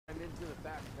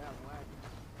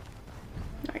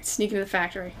Alright, sneak into the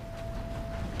factory.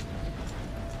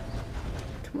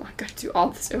 Come on, gotta do all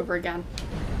this over again.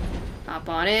 Hop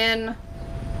on in.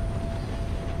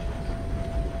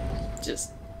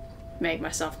 Just make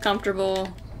myself comfortable.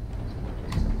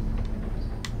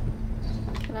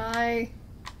 Can I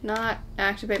not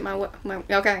activate my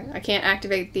okay, I can't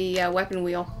activate the weapon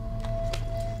wheel.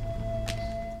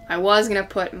 I was gonna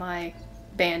put my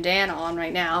bandana on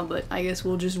right now, but I guess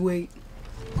we'll just wait.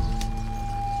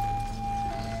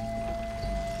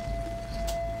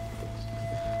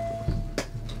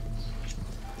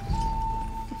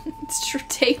 It's true,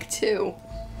 take two.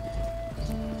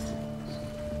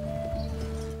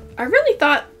 I really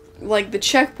thought, like, the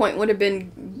checkpoint would have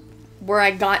been where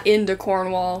I got into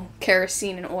Cornwall,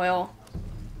 kerosene and oil,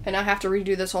 and I have to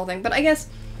redo this whole thing, but I guess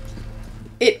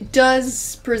it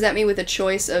does present me with a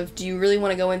choice of, do you really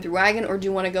want to go in through wagon, or do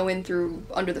you want to go in through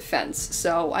under the fence?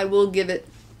 So I will give it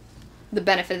the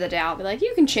benefit of the doubt, be like,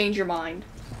 you can change your mind.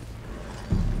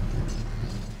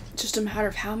 It's just a matter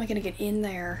of how am I going to get in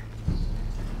there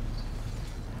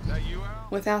That you, Al?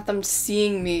 without them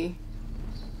seeing me.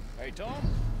 Hey, Tom?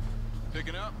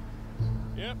 Picking up?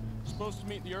 Yep. Supposed to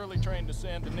meet the early train to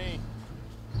Saint Denis.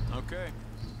 Okay.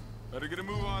 Better get a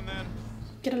move on then.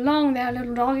 Get along there,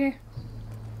 little doggy.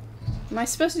 Am I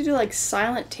supposed to do, like,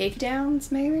 silent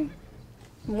takedowns, maybe?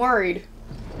 I'm worried.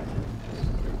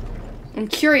 I'm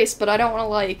curious, but I don't want to,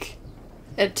 like,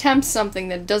 attempt something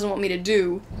that it doesn't want me to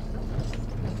do.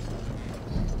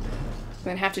 I'm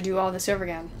gonna have to do all this over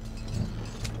again.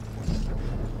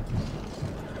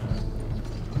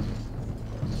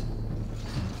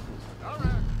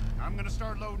 Alright, I'm gonna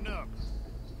start loading up.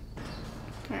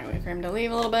 Alright, wait for him to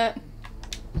leave a little bit.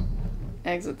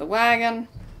 Exit the wagon.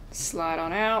 Slide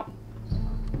on out.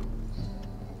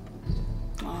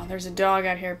 Oh, there's a dog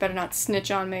out here. Better not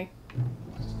snitch on me.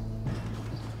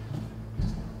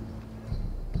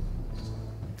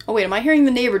 Oh wait, am I hearing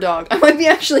the neighbor dog? I might be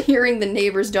actually hearing the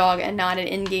neighbor's dog and not an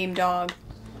in-game dog.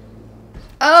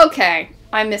 Okay,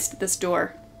 I missed this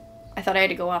door. I thought I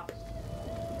had to go up.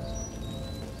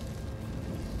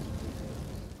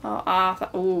 Oh,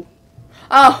 ooh.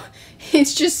 Oh,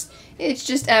 it's just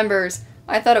embers.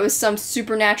 I thought it was some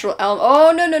supernatural element.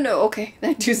 Oh, no, no, no. Okay,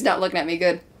 that dude's not looking at me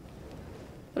good.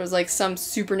 There was like some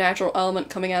supernatural element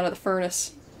coming out of the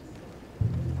furnace.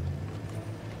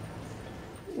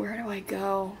 Where do I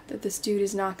go that this dude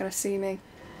is not gonna see me?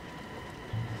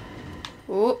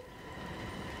 Oh.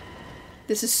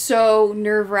 This is so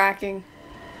nerve-wracking.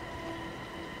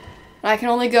 I can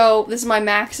only go, this is my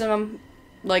maximum,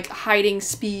 like, hiding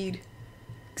speed.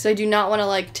 Because I do not want to,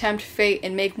 like, tempt fate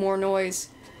and make more noise.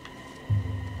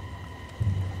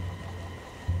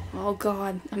 Oh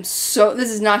god,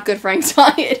 this is not good for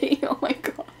anxiety. Oh my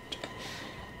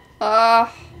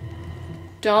god.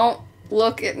 Don't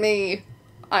look at me.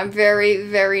 I'm very,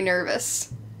 very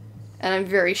nervous. And I'm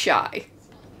very shy.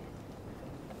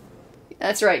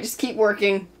 That's right, just keep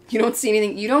working. You don't see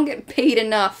anything. You don't get paid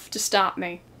enough to stop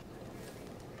me.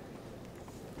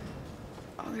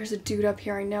 Oh, there's a dude up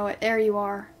here, I know it. There you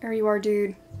are. There you are,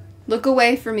 dude. Look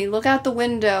away from me. Look out the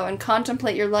window and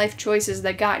contemplate your life choices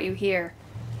that got you here.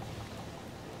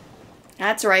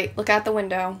 That's right, look out the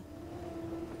window.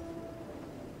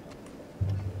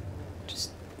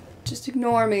 Just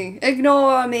ignore me.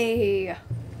 Ignore me!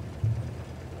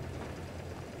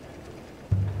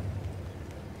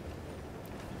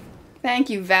 Thank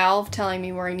you, Valve, telling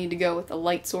me where I need to go with the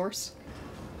light source.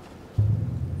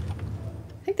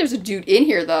 I think there's a dude in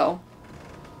here, though.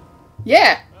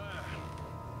 Yeah!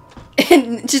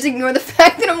 And just ignore the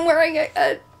fact that I'm wearing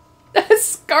a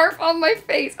scarf on my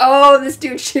face. Oh, this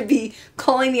dude should be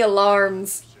calling the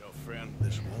alarms. Friend,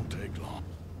 this won't take long.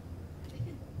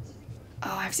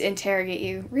 Oh, I have to interrogate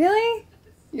you. Really?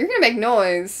 You're gonna make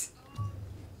noise.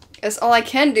 Guess all I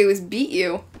can do is beat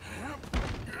you.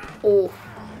 Oh.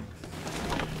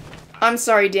 I'm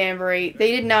sorry, Danbury.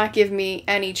 They did not give me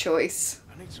any choice.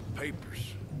 I need some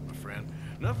papers, my friend.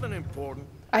 Nothing important.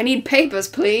 I need papers,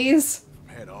 please.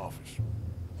 From head office.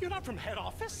 You're not from head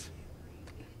office?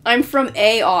 I'm from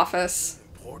a office.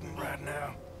 Important right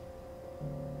now.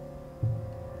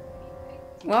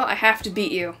 Well, I have to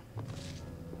beat you.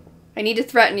 I need to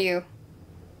threaten you.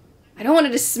 I don't want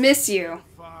to dismiss you.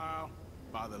 File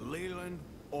by the Leland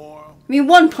Oil. I mean,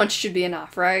 one punch should be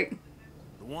enough, right?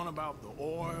 The one about the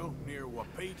oil near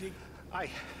Wapiti.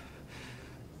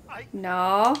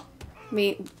 No. I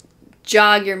mean,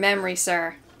 jog your memory,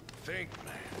 sir. Think,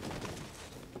 man.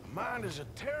 Mind is a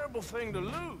terrible thing to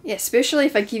lose. Yeah, especially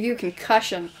if I give you a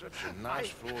concussion. Such a nice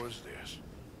floor as this.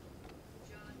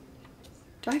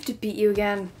 Do I have to beat you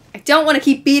again? I don't want to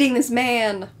keep beating this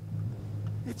man.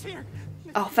 It's here.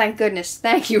 Oh, thank goodness.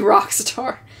 Thank you,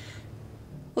 Rockstar.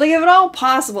 Like, if at all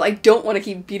possible, I don't want to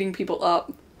keep beating people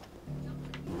up.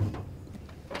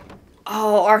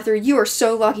 Oh, Arthur, you are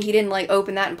so lucky he didn't, like,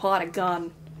 open that and pull out a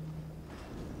gun.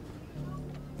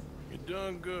 You're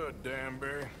doing good,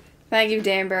 Danbury. Thank you,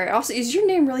 Danbury. Also, is your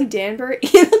name really Danbury?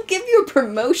 He'll give you a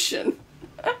promotion.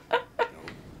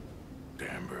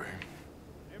 Danbury.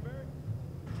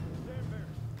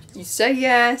 You say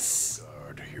yes.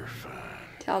 God, you're fine.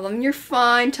 Tell them you're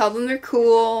fine. Tell them they're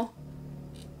cool.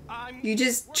 You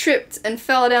just tripped and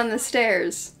fell down the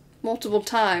stairs multiple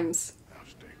times Now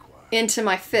stay quiet. into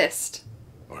my fist.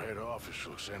 Or head office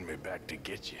will send me back to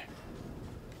get you.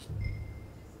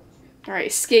 Alright,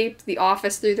 escape the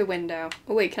office through the window.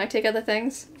 Oh wait, can I take other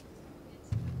things?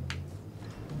 It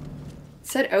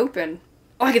said open.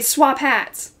 Oh, I could swap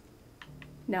hats!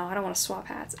 No, I don't want to swap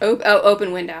hats.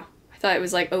 Open window. I thought it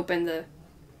was like open the...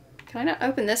 Can I not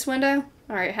open this window?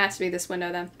 Alright, it has to be this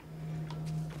window then.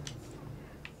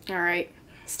 Alright.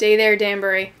 Stay there,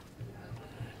 Danbury.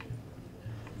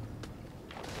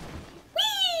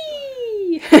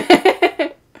 Whee!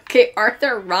 Okay,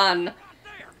 Arthur, run.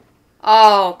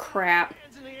 Oh, crap.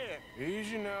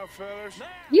 Easy now, fellas.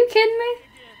 You kidding me?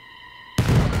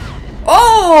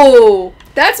 Oh!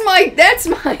 That's my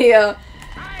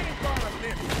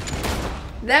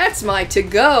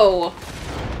to-go.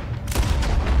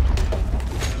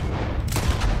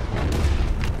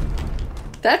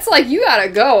 That's like, you gotta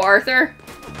go, Arthur.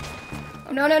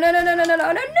 Oh, no, no, no, no, no, no, no, no, no,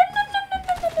 no, no,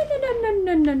 no,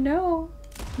 no, no, no,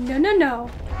 no, no,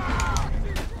 no.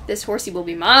 This horsey will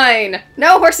be mine.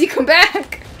 No, horsey, come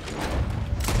back.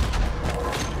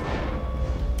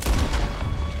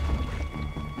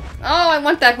 Oh, I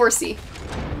want that horsey.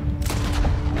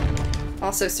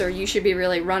 Also, sir, you should be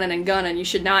really running and gunning. You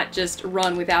should not just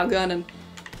run without gunning.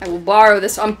 I will borrow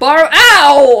this.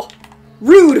 Ow!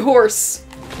 Rude horse.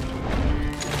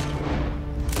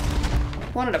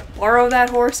 Wanted to borrow that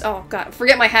horse? Oh, God.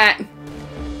 Forget my hat.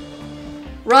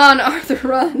 Run, Arthur,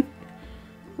 run.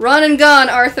 Run and gun,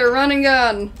 Arthur, run and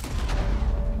gun.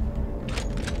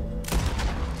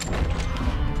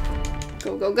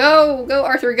 Go, go, go. Go,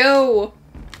 Arthur, go.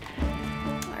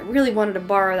 I really wanted to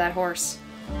borrow that horse.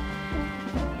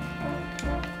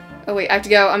 Oh, wait, I have to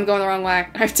go. I'm going the wrong way.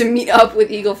 I have to meet up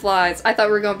with Eagle Flies. I thought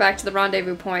we were going back to the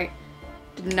rendezvous point.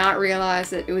 Did not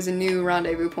realize that it was a new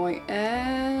rendezvous point.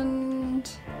 And...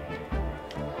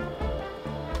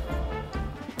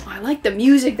 oh, I like the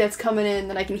music that's coming in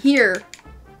that I can hear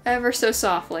ever so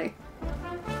softly.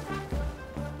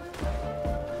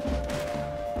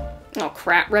 Oh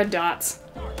crap, red dots.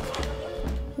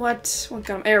 What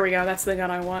gun? There we go, that's the gun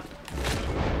I want.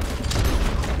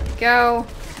 Go.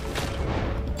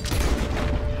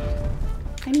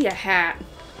 I need a hat.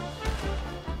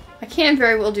 I can't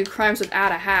very well do crimes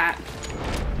without a hat.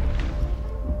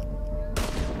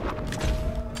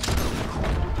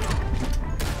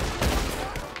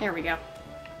 There we go.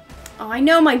 Oh, I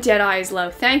know my dead eye is low.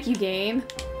 Thank you, game.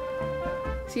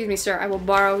 Excuse me, sir. I will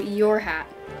borrow your hat.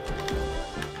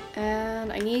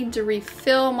 And I need to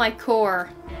refill my core.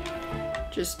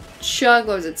 Just chug,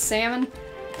 what was it, salmon?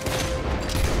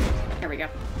 There we go.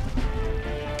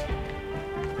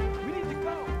 We need to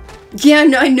go. Yeah,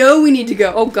 I know we need to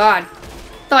go. Oh, God.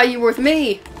 Thought you were with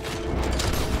me.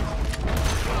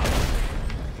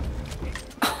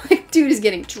 Oh, dude is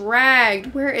getting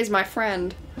dragged. Where is my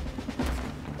friend?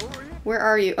 Where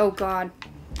are you? Oh, God.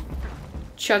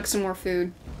 Chug some more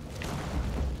food.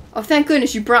 Oh, thank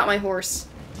goodness you brought my horse.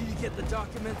 Did you get the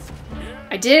documents?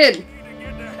 I did.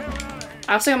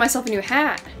 I also got myself a new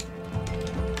hat.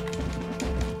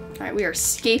 Alright, we are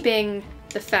escaping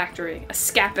the factory.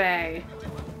 Escape.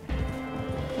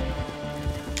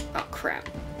 Oh, crap.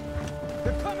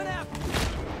 They're coming after you.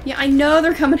 Yeah, I know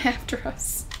they're coming after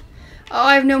us. Oh,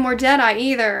 I have no more Deadeye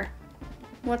either.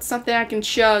 What's something I can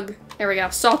chug? There we go.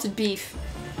 Salted beef.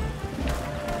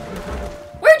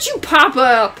 Where'd you pop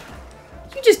up?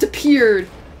 You just appeared.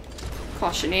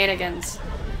 Call shenanigans.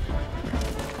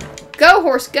 Go,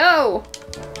 horse, go!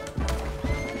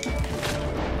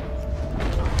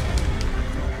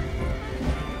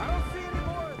 I don't see any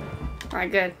more.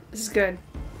 Alright, good. This is good.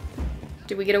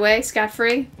 Did we get away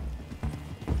scot-free?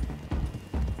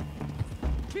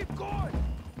 Keep going.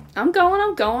 I'm going.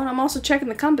 I'm also checking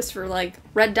the compass for, like,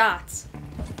 red dots.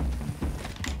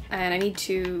 And I need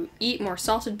to eat more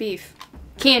salted beef.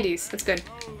 Candies, that's good.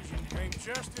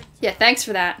 Yeah, thanks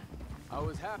for that. I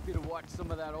was happy to watch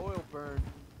some of that oil burn.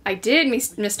 I did,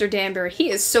 Mr. Danbury. He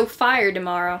is so fired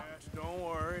tomorrow. Don't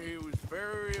worry, he was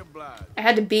very obliged. I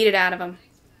had to beat it out of him.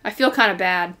 I feel kind of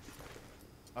bad.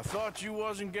 I thought you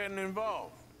wasn't getting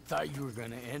involved. Thought you were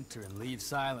gonna enter and leave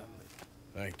silently.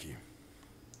 Thank you.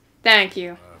 Thank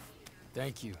you.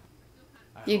 Thank you.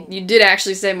 You did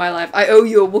actually save my life. I owe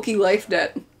you a Wookiee life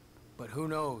debt. But who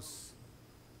knows?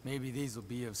 Maybe these will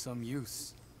be of some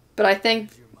use. But I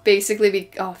think basically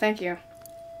oh, thank you.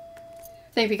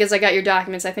 I think because I got your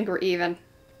documents, I think we're even.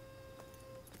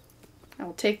 I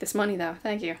will take this money though.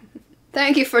 Thank you.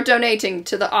 Thank you for donating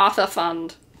to the Arthur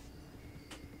Fund.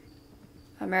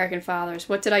 American Fathers.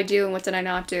 What did I do and what did I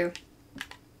not do?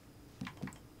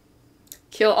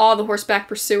 Kill all the horseback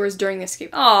pursuers during the escape.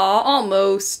 Aw,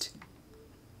 almost.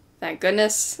 Thank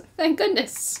goodness. Thank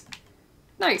goodness.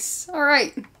 Nice.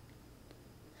 Alright.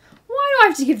 Why do I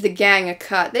have to give the gang a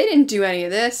cut? They didn't do any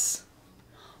of this.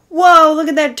 Whoa, look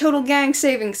at that total gang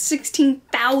savings.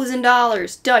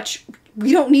 $16,000. Dutch,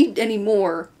 we don't need any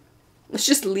more. Let's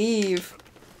just leave.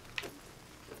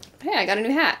 Hey, I got a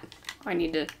new hat. I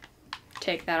need to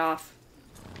take that off.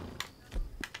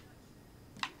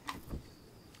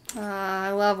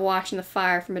 I love watching the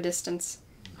fire from a distance.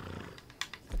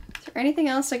 Is there anything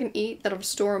else I can eat that'll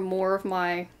restore more of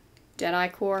my Deadeye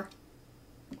core?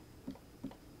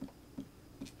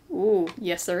 Ooh,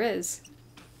 yes there is.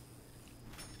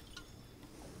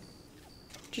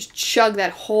 Just chug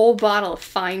that whole bottle of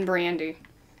fine brandy.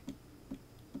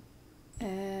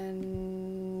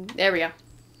 And there we go.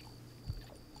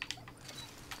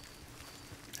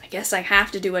 I guess I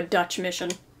have to do a Dutch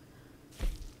mission.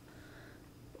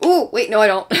 Ooh, wait, no I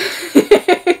don't.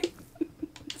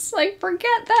 It's like,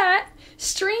 forget that.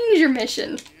 Stranger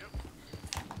mission.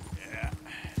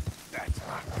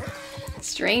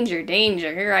 Stranger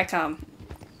danger, here I come.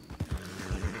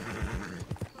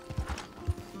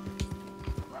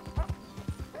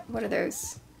 What are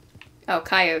those? Oh,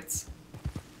 coyotes.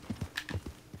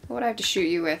 What would I have to shoot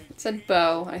you with? It said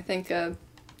bow. I think a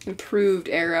improved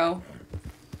arrow.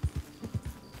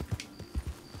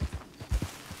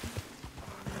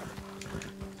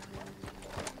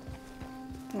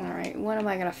 Alright, what am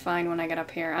I gonna find when I get up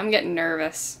here? I'm getting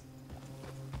nervous.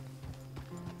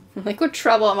 Like, what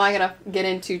trouble am I gonna get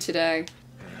into today?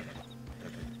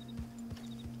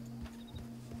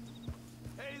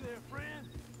 Hey there, friend.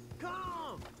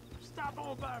 Come. Stop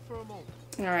on by for a moment.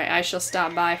 Alright, I shall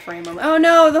stop by for a moment. Oh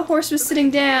no, the horse was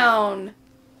sitting down!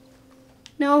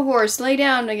 No, horse, lay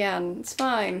down again. It's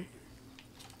fine.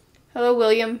 Hello,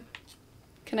 William.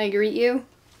 Can I greet you?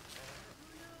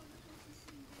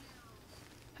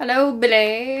 Hello,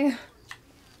 Billy.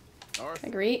 Can I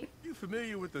greet? You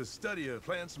familiar with the study of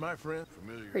plants, my friend?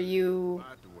 Familiar. Are you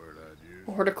Not the word I'd use.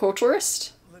 a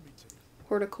horticulturist? Let me tell you.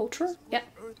 Horticulture? Yeah.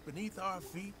 Earth beneath our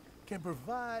feet can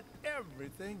provide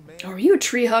everything, man. Oh, are you a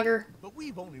tree hugger? But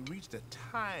we've only reached a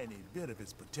tiny bit of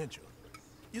its potential.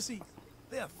 You see,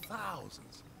 there are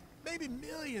thousands, maybe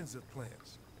millions of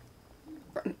plants.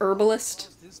 An herbalist?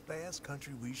 Across this vast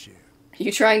country we share. Are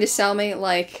you trying to sell me,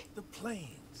 like, The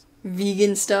plains.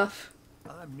 vegan stuff?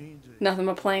 I mean Nothing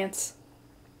but plants?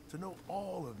 to know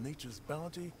all of nature's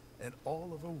bounty and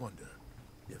all of her wonder,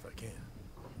 if I can.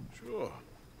 Sure.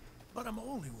 But I'm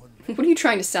only wondering, What are you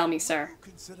trying to sell me, sir?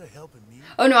 consider helping me?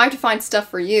 Oh no, I have to find stuff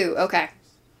for you. Okay.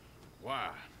 Why?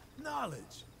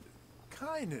 Knowledge,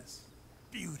 kindness,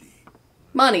 beauty.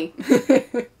 Money.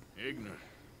 Ignorant,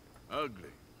 ugly,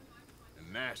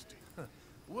 and nasty.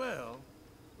 Well,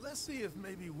 let's see if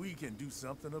maybe we can do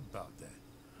something about that.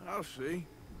 I'll see.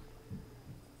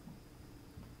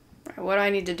 What do I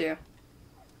need to do?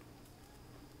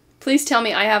 Please tell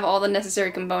me I have all the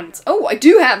necessary components. Oh, I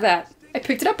do have that! I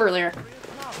picked it up earlier.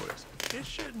 Flowers. It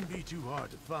shouldn't be too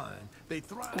hard to find. They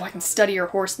thrive. Oh, I can study your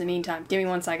horse in the meantime. Give me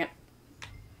 1 second.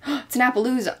 It's an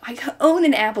Appaloosa. I own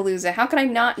an Appaloosa. How could I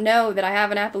not know that I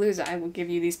have an Appaloosa? I will give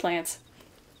you these plants.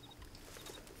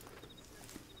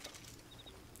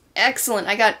 Excellent.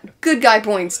 I got good guy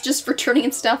points just for turning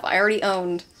in stuff I already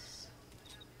owned.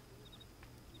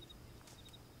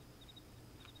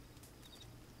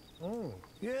 Oh,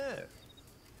 yeah.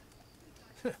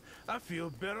 I feel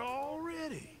better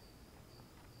already.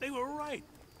 They were right.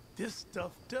 This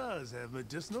stuff does have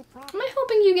medicinal Am properties. I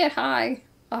helping you get high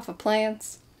off of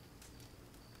plants?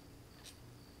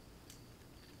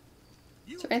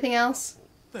 Is there anything else?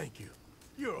 Thank you.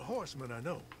 You're a horseman, I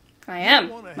know. I am.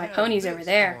 You wanna My have pony's this over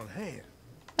there. on hand.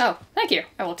 Oh, thank you.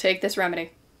 I will take this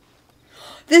remedy.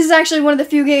 This is actually one of the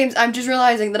few games I'm just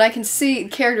realizing that I can see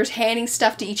characters handing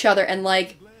stuff to each other and,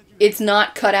 like, it's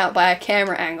not cut out by a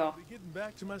camera angle. I'll be getting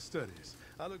back to my studies.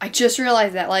 I just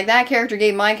realized that. Like, that character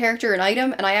gave my character an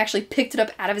item, and I actually picked it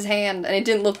up out of his hand, and it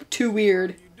didn't look too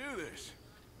weird. You do this.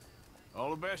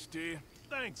 All the best to you.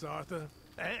 Thanks, Arthur.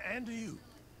 And to you.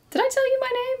 Did I tell you my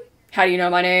name? How do you know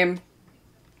my name?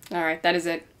 Alright, that is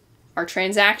it. Our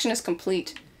transaction is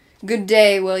complete. Good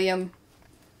day, William.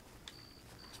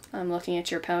 I'm looking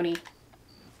at your pony.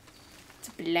 It's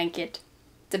a blanket.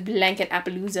 It's a blanket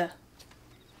Appaloosa.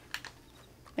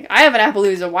 Like, I have an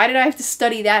Appaloosa. Why did I have to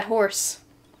study that horse?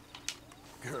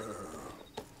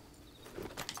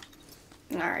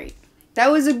 Alright. That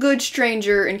was a good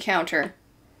stranger encounter.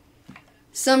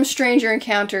 Some stranger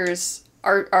encounters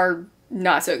are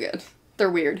not so good. They're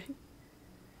weird.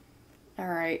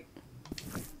 Alright.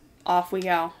 Off we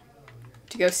go.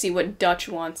 To go see what Dutch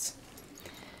wants.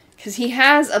 Because he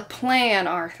has a plan,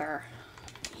 Arthur.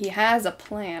 He has a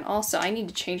plan. Also, I need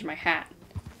to change my hat.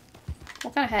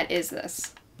 What kind of hat is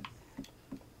this?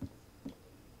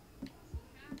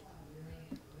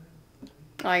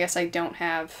 Oh, I guess I don't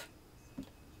have...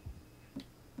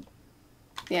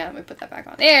 Yeah, let me put that back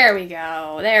on. There we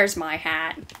go. There's my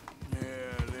hat. Yeah,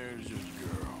 there's your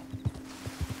girl.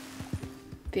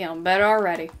 Feeling better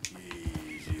already.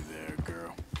 Easy there,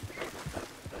 girl.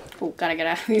 Oh, gotta get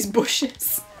out of these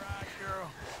bushes. All right,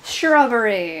 girl.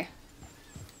 Shrubbery.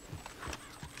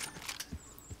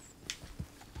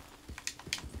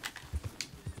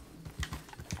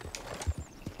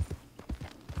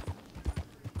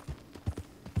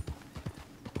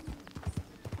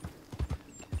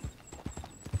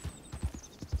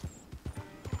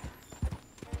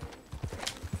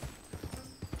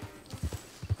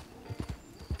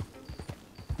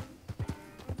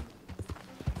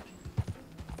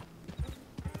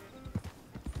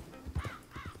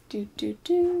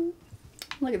 Do.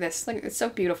 Look at this. Look, it's so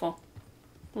beautiful.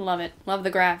 Love it. Love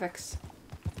the graphics.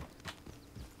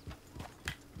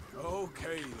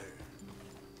 Okay there.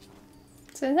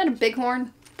 So is that a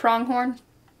bighorn? Pronghorn?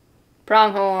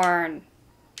 Pronghorn.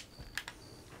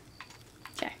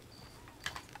 Okay.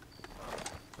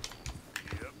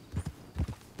 Yep.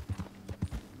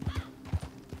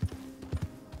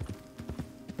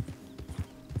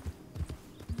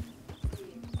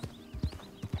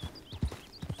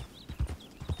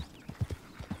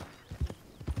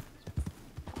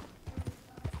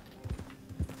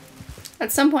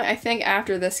 At some point, I think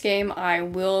after this game,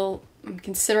 I'm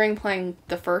considering playing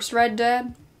the first Red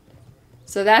Dead.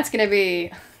 So that's gonna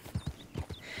be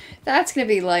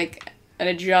like an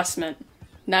adjustment.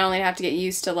 Not only have to get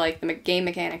used to like the game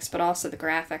mechanics, but also the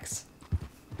graphics.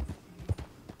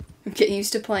 Get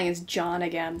used to playing as John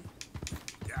again.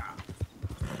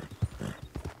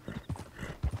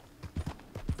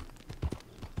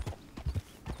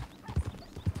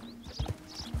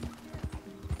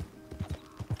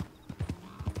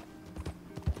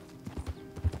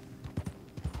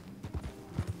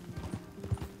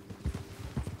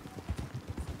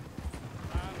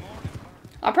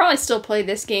 I'll probably still play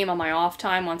this game on my off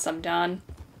time once I'm done.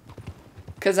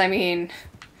 Because, I mean,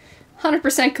 100%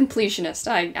 completionist.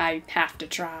 I have to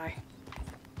try.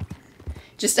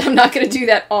 Just, I'm not going to do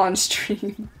that on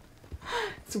stream.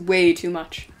 It's way too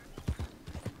much.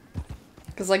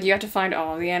 Because, like, you have to find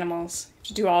all the animals. You have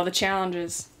to do all the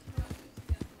challenges.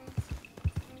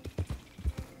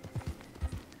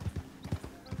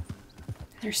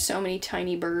 There's so many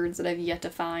tiny birds that I've yet to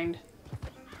find.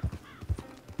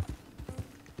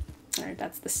 Alright,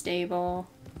 that's the stable.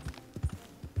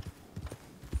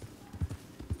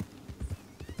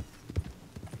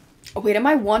 Oh wait, am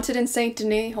I wanted in Saint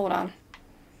Denis? Hold on.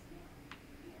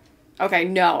 Okay,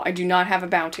 no, I do not have a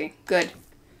bounty. Good.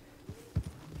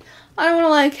 I don't want to,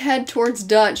 like, head towards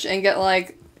Dutch and get,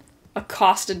 like,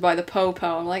 accosted by the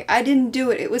Popo. I'm like, I didn't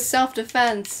do it. It was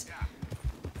self-defense.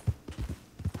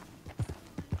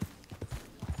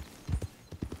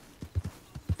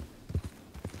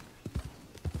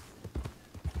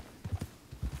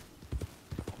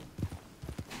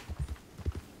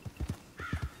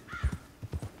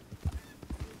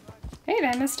 Hey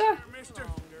there, mister. Mister.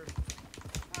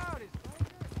 Howdy,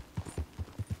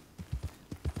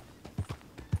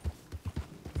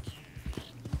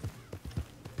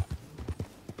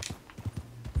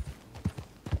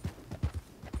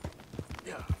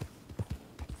 Yeah.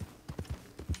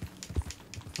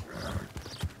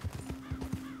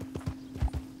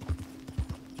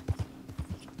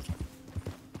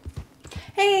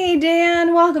 Hey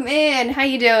Dan, welcome in. How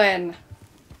you doing?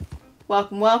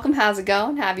 Welcome, welcome. How's it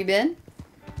going? How have you been?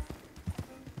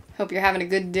 Hope you're having a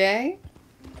good day.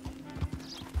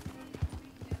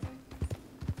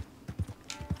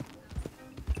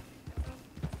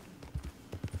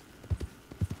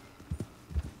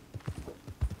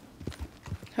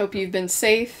 Hope you've been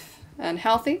safe and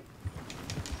healthy.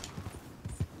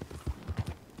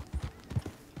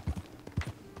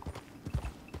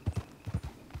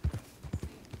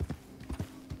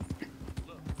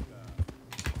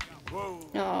 Whoa.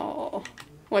 Oh,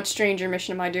 what stranger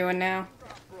mission am I doing now?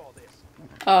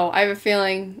 Oh, I have a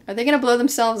feeling. Are they gonna blow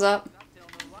themselves up?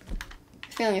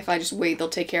 feeling if I just wait, they'll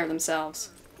take care of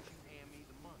themselves.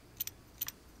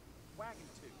 I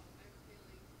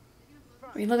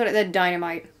mean, look at that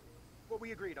dynamite. What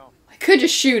we agreed on. I could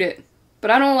just shoot it, but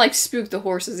I don't like spook the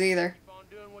horses either. Keep on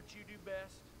doing what you do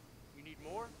best. You need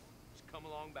more? Just come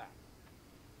along back.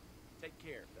 Take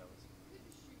care, fellas.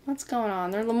 What's going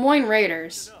on? They're Lemoyne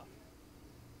Raiders.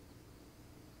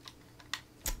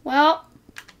 Well,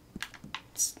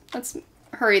 let's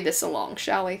hurry this along,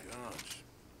 shall we?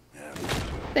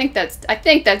 I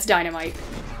think that's dynamite.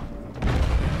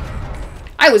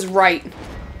 I was right.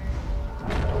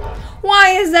 Why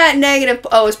is that negative?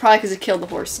 Oh, it's probably because it killed the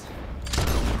horse.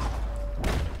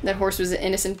 That horse was an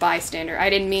innocent bystander. I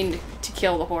didn't mean to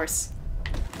kill the horse.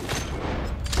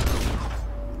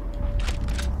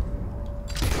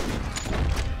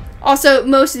 Also,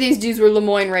 most of these dudes were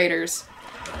Lemoyne Raiders.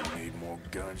 Need more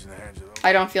guns in the hands of those.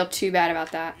 I don't feel too bad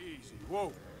about that. Easy.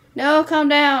 Whoa. No, calm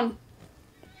down.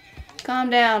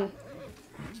 Calm down.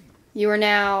 You are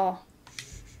now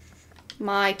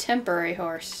my temporary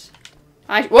horse.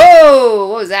 Whoa!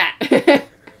 What was that?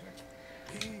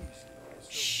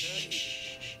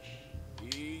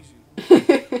 Easy.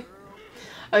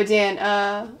 Oh,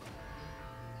 Dan,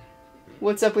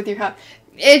 what's up with your house?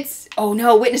 It's... Oh,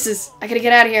 no, witnesses. I gotta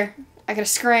get out of here. I gotta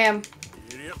scram.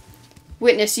 Idiot.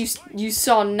 Witness, you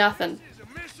saw nothing. This is a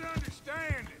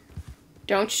misunderstanding.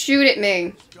 Don't shoot at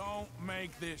me. Don't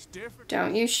make this different.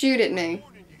 Don't you shoot at me.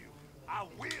 I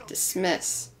will.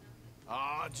 Dismiss.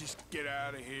 Ah, just get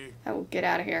out of here. I will get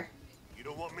out of here. You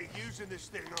don't want me using this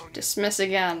thing on you. Dismiss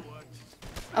again.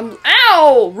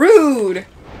 Ow! Rude!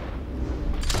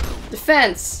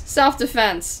 Defense.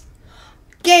 Self-defense.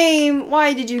 Game,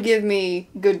 why did you give me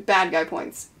good bad guy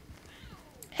points?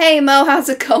 Hey Mo, how's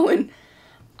it going?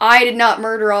 I did not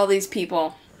murder all these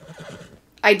people.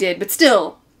 I did, but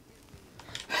still.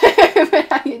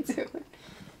 How you doing?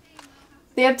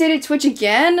 They updated Twitch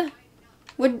again?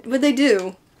 What'd they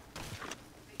do?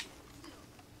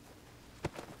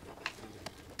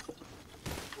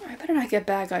 I better not get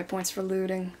bad guy points for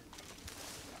looting.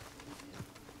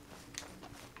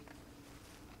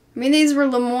 I mean, these were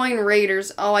Lemoyne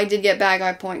Raiders. Oh, I did get bad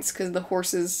guy points because the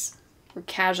horses were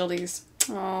casualties.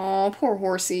 Oh, poor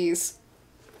horsies.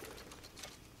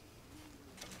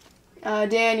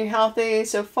 Dan, you're healthy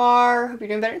so far. Hope you're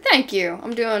doing better. Thank you.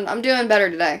 I'm doing better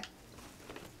today.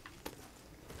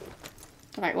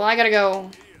 All right. Well, I gotta go.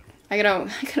 I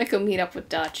gotta go meet up with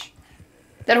Dutch.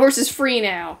 That horse is free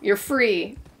now. You're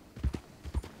free.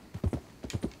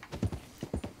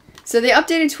 So they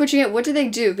updated Twitch again. What did they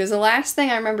do? Because the last thing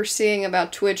I remember seeing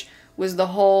about Twitch was the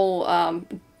whole,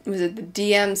 was it the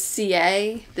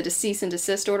DMCA? The cease and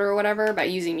desist order or whatever about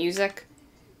using music?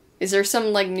 Is there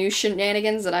some, like, new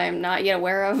shenanigans that I am not yet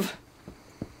aware of?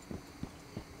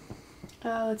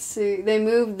 Let's see. They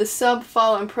moved the sub,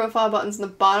 follow, and profile buttons in the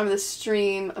bottom of the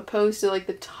stream opposed to, like,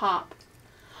 the top.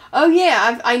 Oh,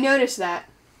 yeah. I noticed that.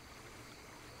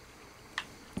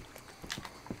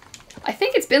 I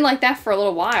think it's been like that for a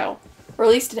little while. Or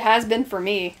at least it has been for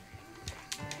me.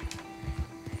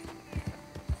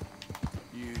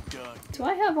 You done. Do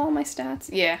I have all my stats?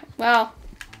 Yeah, well.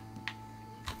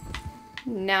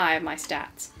 Now I have my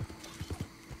stats.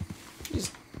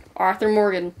 Just Arthur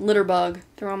Morgan, litterbug,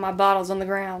 throwing my bottles on the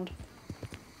ground.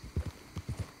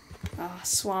 Oh,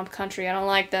 swamp country, I don't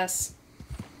like this.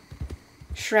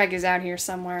 Shrek is out here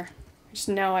somewhere. I just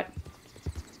know it.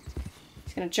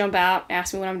 He's gonna jump out,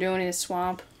 ask me what I'm doing in his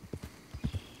swamp.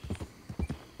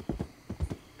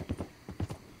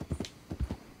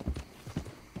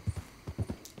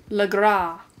 Le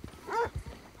Gras.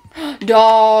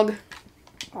 Dog.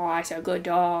 Oh, I said good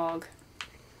dog.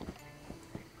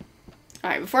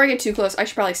 Alright, before I get too close, I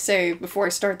should probably save before I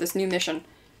start this new mission.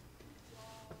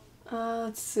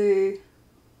 Let's see.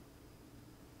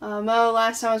 Mo,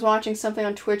 last time I was watching something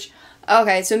on Twitch.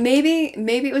 Okay, so maybe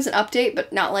it was an update,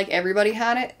 but not like everybody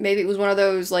had it. Maybe it was one of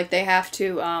those, like, they have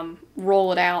to,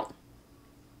 roll it out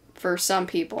for some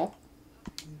people.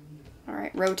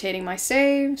 Alright, rotating my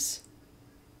saves.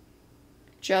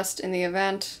 Just in the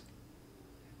event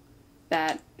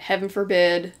that, heaven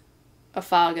forbid, a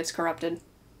file gets corrupted.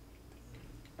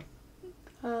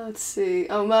 Let's see.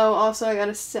 Oh, Mo, also I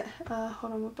gotta set,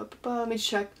 hold on, let me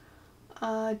check.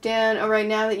 Dan, oh, right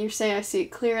now that you're saying I see it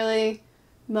clearly.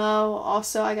 Mo,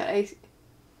 also I got a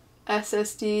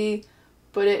SSD,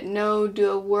 but it no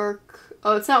do work.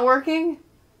 Oh, it's not working?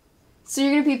 So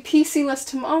you're gonna be PC-less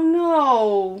tomorrow? Oh,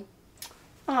 no.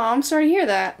 Oh, I'm sorry to hear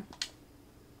that.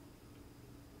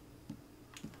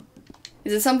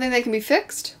 Is it something that can be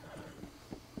fixed?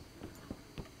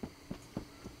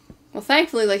 Well,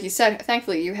 thankfully, like you said,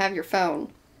 thankfully you have your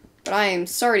phone. But I am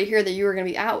sorry to hear that you were going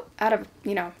to be out of,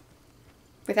 you know,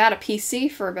 without a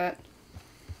PC for a bit.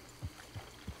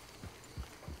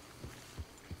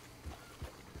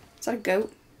 Is that a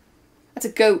goat? That's a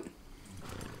goat.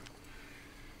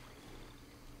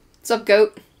 What's up,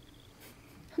 goat?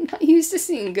 I'm not used to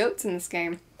seeing goats in this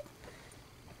game.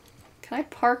 Can I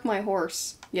park my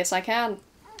horse? Yes, I can.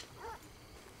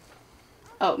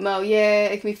 Oh, no, yeah,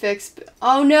 it can be fixed.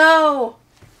 Oh, no!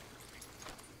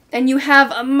 And you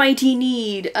have a mighty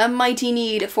need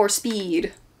for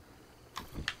speed.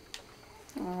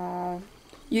 Oh.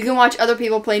 You can watch other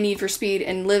people play Need for Speed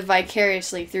and live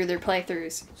vicariously through their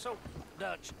playthroughs. So,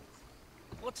 Dutch,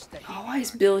 what's the Oh, why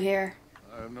is Bill here?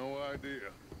 I have no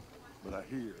idea, but I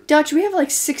hear. Dutch, we have like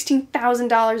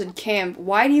 $16,000 in camp.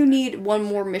 Why do you need one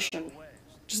more mission?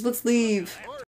 Just let's leave.